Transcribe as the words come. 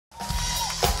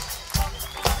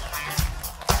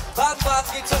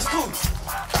Baden-baden geht's euch gut.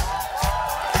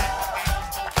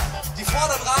 Die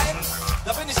vorderen Reihen,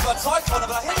 da bin ich überzeugt von,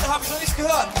 aber da hinten habe ich noch nichts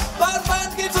gehört.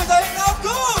 Baden-baden geht's euch da hinten auch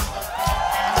gut.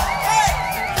 Hey!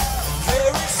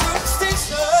 Very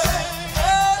superstition,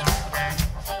 yeah.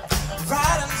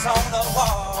 Writings on the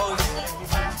wall,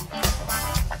 yeah.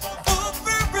 Oh,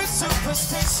 very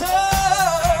superstitious.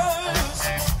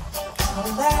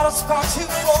 Let us spark to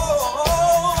fall.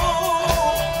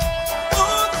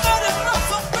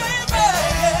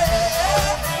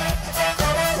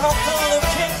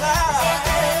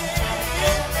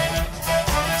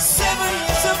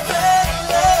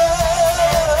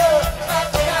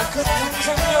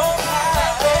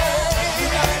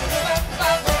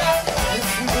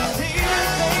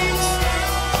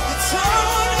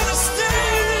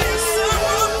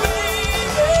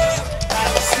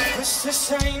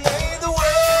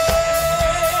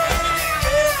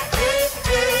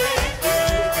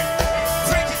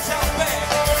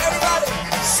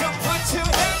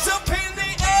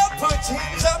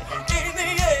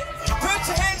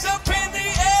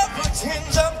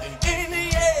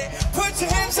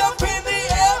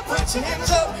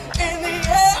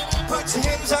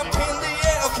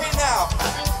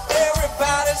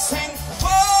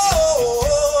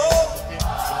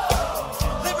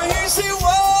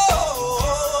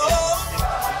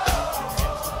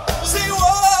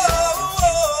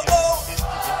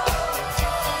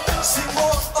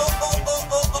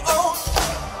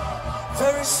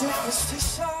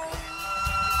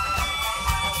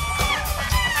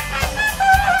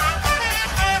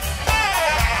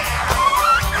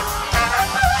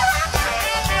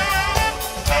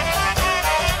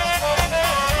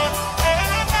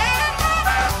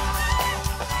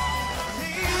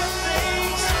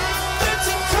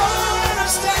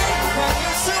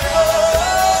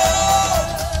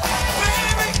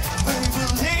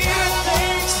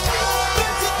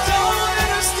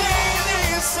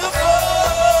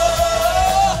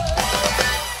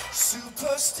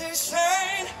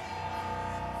 Superstition.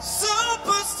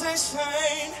 Superstition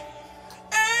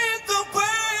ain't the way.